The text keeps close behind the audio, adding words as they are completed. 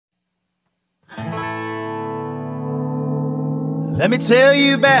Let me tell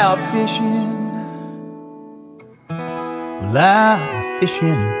you about fishing. Well, I'm a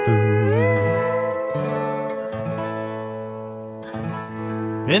fishing fool.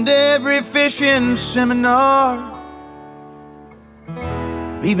 Been to every fishing seminar,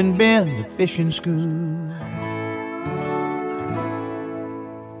 even been to fishing school.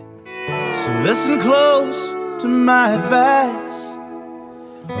 So listen close to my advice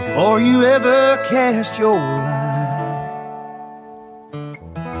before you ever cast your line.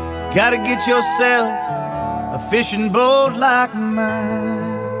 Gotta get yourself a fishing boat like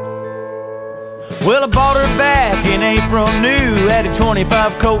mine. Well, I bought her back in April new, added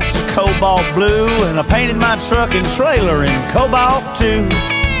 25 coats of cobalt blue, and I painted my truck and trailer in cobalt too.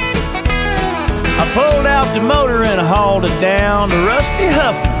 I pulled out the motor and I hauled it down to Rusty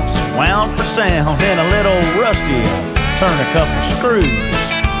Huffman's, wound for sound, and a little Rusty turned a couple screws.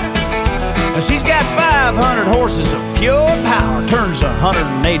 Now she's got 500 horses of pure power, turns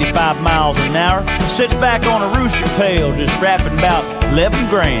 185 miles an hour, sits back on a rooster tail just wrapping about 11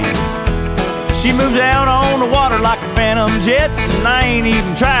 grand. She moves out on the water like a phantom jet, and I ain't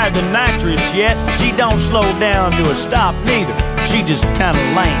even tried the nitrous yet. She don't slow down to a stop neither, she just kinda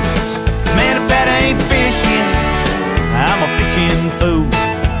lands. Man, if that ain't fishing, I'm a fishing fool.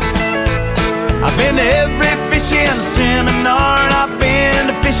 I've been to every fishing seminar and I've been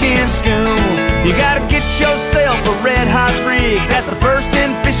to fishing school. You gotta get yourself a red-hot rig, that's the first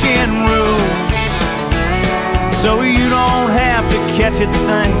in fishing rules. So you don't have to catch a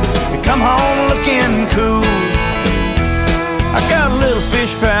thing to come home looking cool. I got a little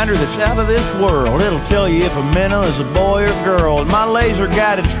fish finder that's out of this world. It'll tell you if a minnow is a boy or girl, and my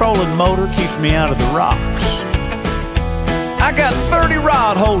laser-guided trolling motor keeps me out of the rocks. I got 30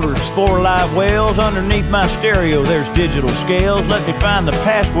 rod holders, 4 live whales. Underneath my stereo there's digital scales. Let me find the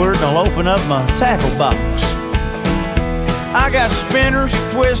password and I'll open up my tackle box. I got spinners,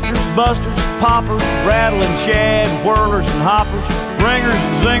 twisters, busters, poppers, rattling shad, whirlers and hoppers, ringers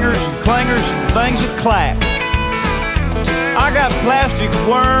and zingers and clingers and things that clack. I got plastic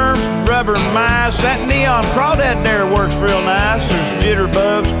worms, rubber mice. That neon crawdad there works real nice. There's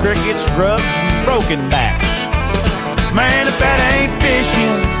jitterbugs, crickets, grubs, and broken backs. Man, if that ain't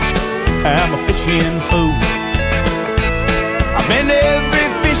fishing, I'm a fishing fool. I've been to every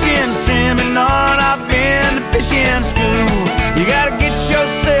fishing seminar and I've been to fishing school. You gotta get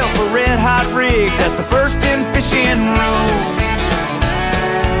yourself a red-hot rig, that's the first in fishing rules.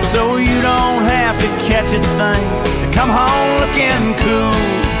 So you don't have to catch a thing to come home looking cool.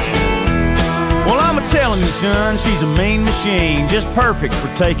 Well, I'm a-tellin' you, son, she's a mean machine, just perfect for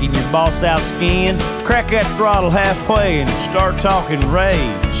taking your boss out skiing. Crack that throttle halfway and start talking raise.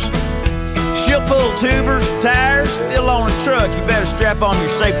 She'll pull tubers, tires, still on a truck. You better strap on your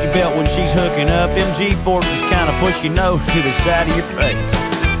safety belt when she's hooking up. Them G-forces kinda push your nose to the side of your face.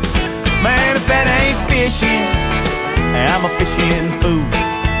 Man, if that ain't fishing, I'm a fishing fool.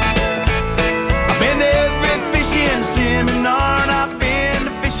 I've been to every fishing seminar and I've been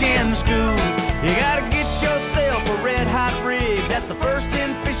to fishing school. You gotta get yourself a red-hot rig, that's the first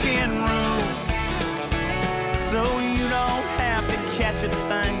in fishing rule. So you don't have to catch a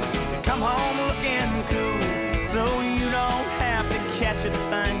thing to come home looking cool. So you don't have to catch a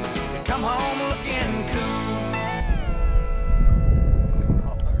thing to come home looking cool.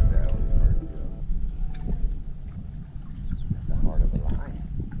 The heart of a lion.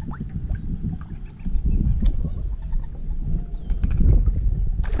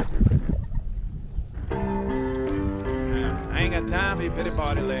 I ain't got time for your pity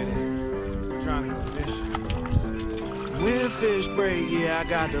party, lady. I'm trying to go fishing. When fish break, yeah, I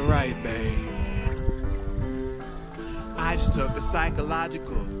got the right, babe. I just took a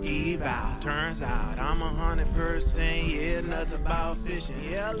psychological eval. Turns out I'm 100%, yeah, nuts about fishing.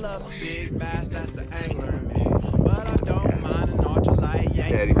 Yeah, I love a big bass, that's the angler in me. But I don't mind an ultralight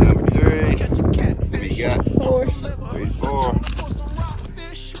yank. Daddy number 3. What you got? 4. 3, 4.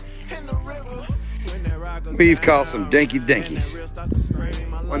 We've caught some dinky dinkies.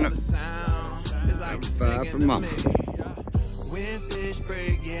 5 for mama. When fish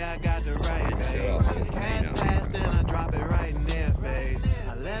break, yeah, I got the right bait. Pass fast, then I drop it right in their face.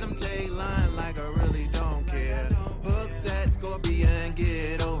 I let them take line like I really don't care. Hook set, scorpion,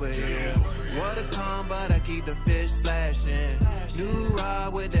 get over here. Water calm, but I keep the fish splashing. New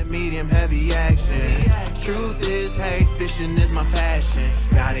rod with that medium heavy action. Truth is, hey, fishing is my passion.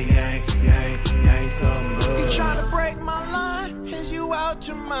 Gotta yank, yank, yank some good. You tryna break my line? Is you out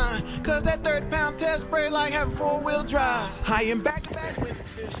your mind? Cause that 30-pound test spray like having 4-wheel drive. I am back to back with the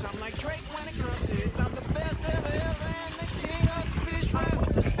fish. I'm like Drake when it comes to this. I'm the best ever and the king of the fish. Right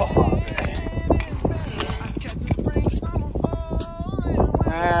with the spin. I catch a spring, summer, fall.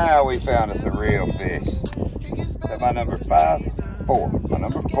 found us a real fish. Is that my number 5? 4. My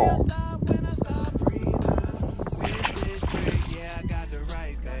number 4.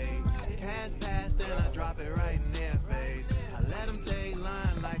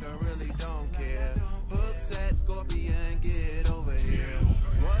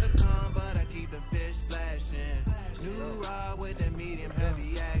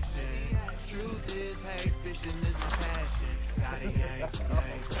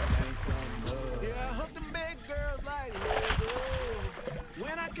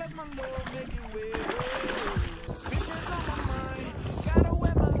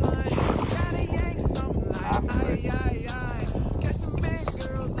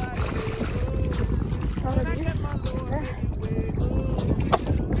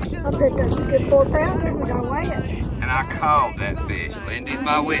 I bet that's a good 4 pounder. We gotta weigh it. And I called that fish. Lindy's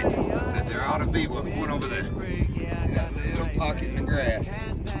my witness. I said there ought to be one over there. In that little pocket in the grass.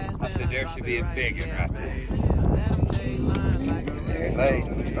 I said there should be a big one right there. And there it lays.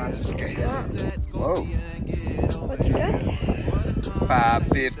 Let me find some scales. Whoa. What you got?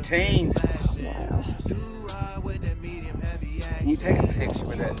 5.15. Wow. Can you take a picture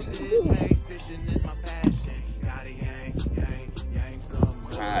with that too?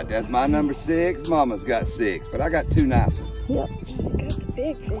 Alright, that's my number 6. Mama's got 6, but I got 2 nice ones. Yep, you got the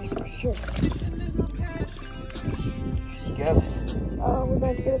big fish for sure. She got it. Oh, we're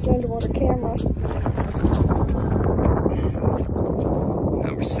going to get the underwater camera.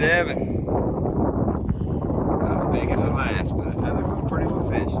 Number 7. Not as big as the last, but another little pretty little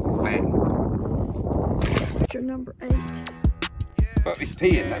fish. Fat. What's your number 8? But he's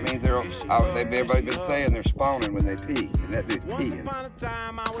peeing. That means everybody been saying they're spawning when they pee, and that dude's peeing.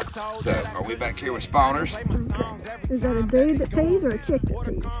 So, are we back here with spawners? Okay. Is that a dude that pees or a chick that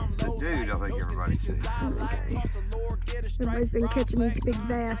pees? The dude, I think everybody sees. Okay. Everybody's been catching these big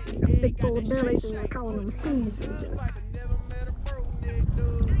bass and big full of bellies, and they're calling them peas and junk.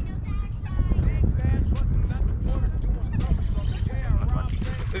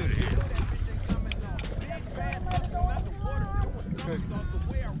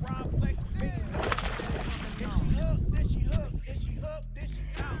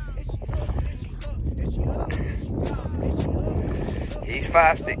 He's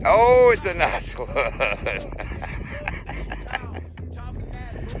feisty. Oh, it's a nice one.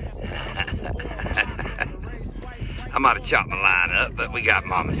 I might have chopped my line up, but we got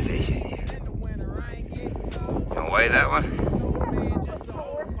mama's fish in here. You wanna weigh that one?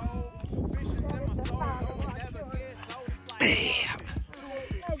 Damn.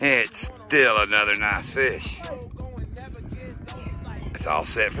 It's still another nice fish. It's all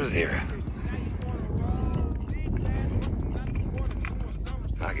set for 0.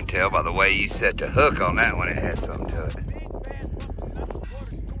 I can tell by the way you set the hook on that one, it had something to it.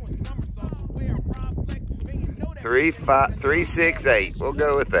 3, 5, 3, 6, 8. We'll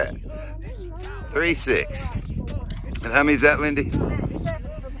go with that. 3, 6. And how many is that, Lindy?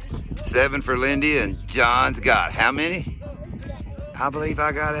 7 for Lindy, and John's got how many? I believe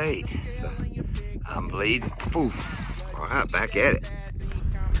I got 8. So I'm bleeding. Poof. All right, back at it.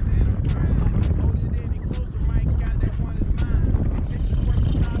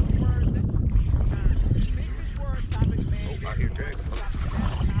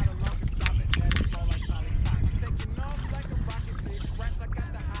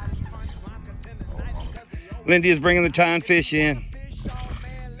 Lindy is bringing the tine fish in.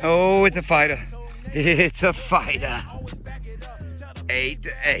 Oh, it's a fighter. It's a fighter. 8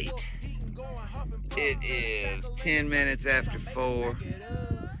 to 8. It is 10 minutes after 4.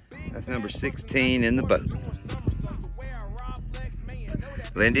 That's number 16 in the boat.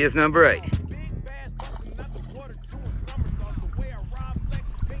 Lindy is number 8.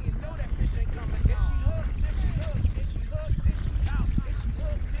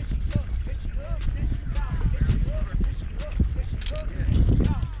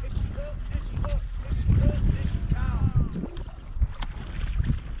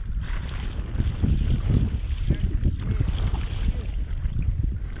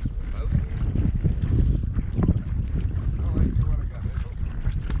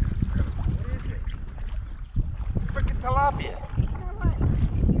 Tilapia.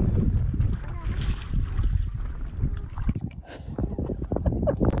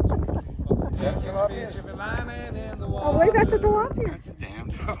 I believe that's a tilapia. That's a damn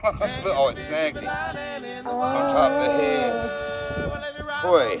tilapia. Oh, it snagged him on top of the head.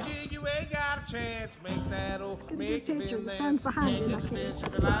 Boy. Good picture. The sun's behind you.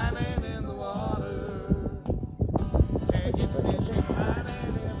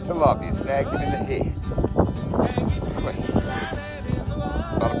 Tilapia snagged him in the head. Wait.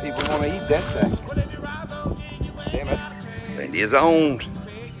 About a people want to eat that thing. Damn it. Lindy is owned.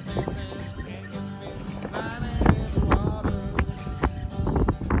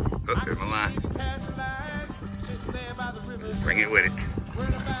 Oh, there's my line. Bring it with it.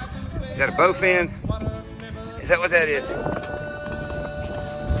 Is that a bowfin? Is that what that is?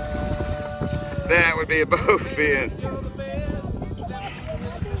 That would be a bowfin.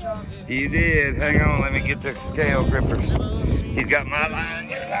 You did. Hang on, let me get the scale grippers. He's got my line,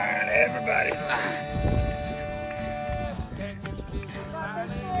 your line, everybody's line.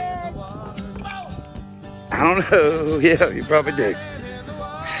 I don't know. Yeah, you probably do.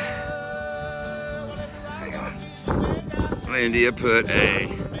 Hang on. Lindy put a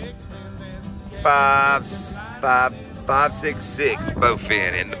 5.66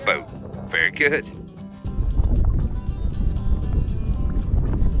 bowfin in the boat. Very good.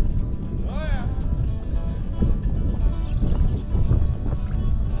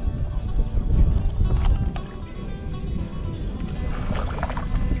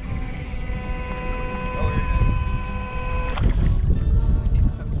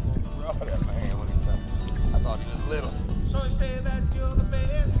 So you say that you're the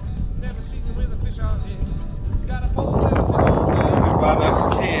best, never seen you with a fish on it. Got a pole that By number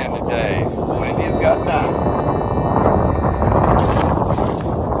 10 today. Lindy's got 9.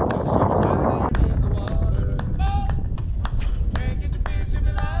 can't get the fish if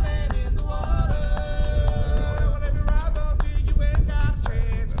your line ain't in the water. Whenever I don't see you ain't got a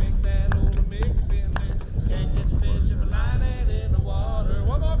chance. Make that old make fin. Can't get the fish if your line ain't in the water.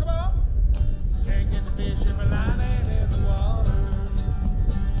 One more, come on. Can't get the fish if your line ain't in the water.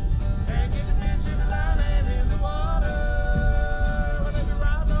 Can't get the fish if your line ain't in the water. Whenever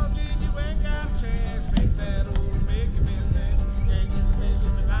I don't see you ain't got a chance. Make that old make fin. Can't get the fish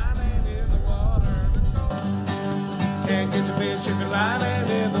if your line ain't in the water. Can't get the fish if your line ain't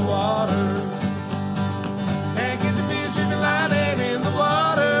in the water. Can't get the fish if your line ain't in the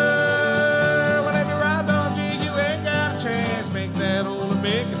water. Whenever I don't see you ain't got a chance. Make that old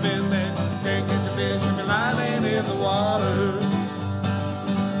make fin. Can't get the fish if your line ain't in the water.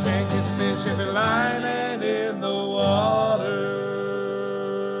 Can't get the fish if your line ain't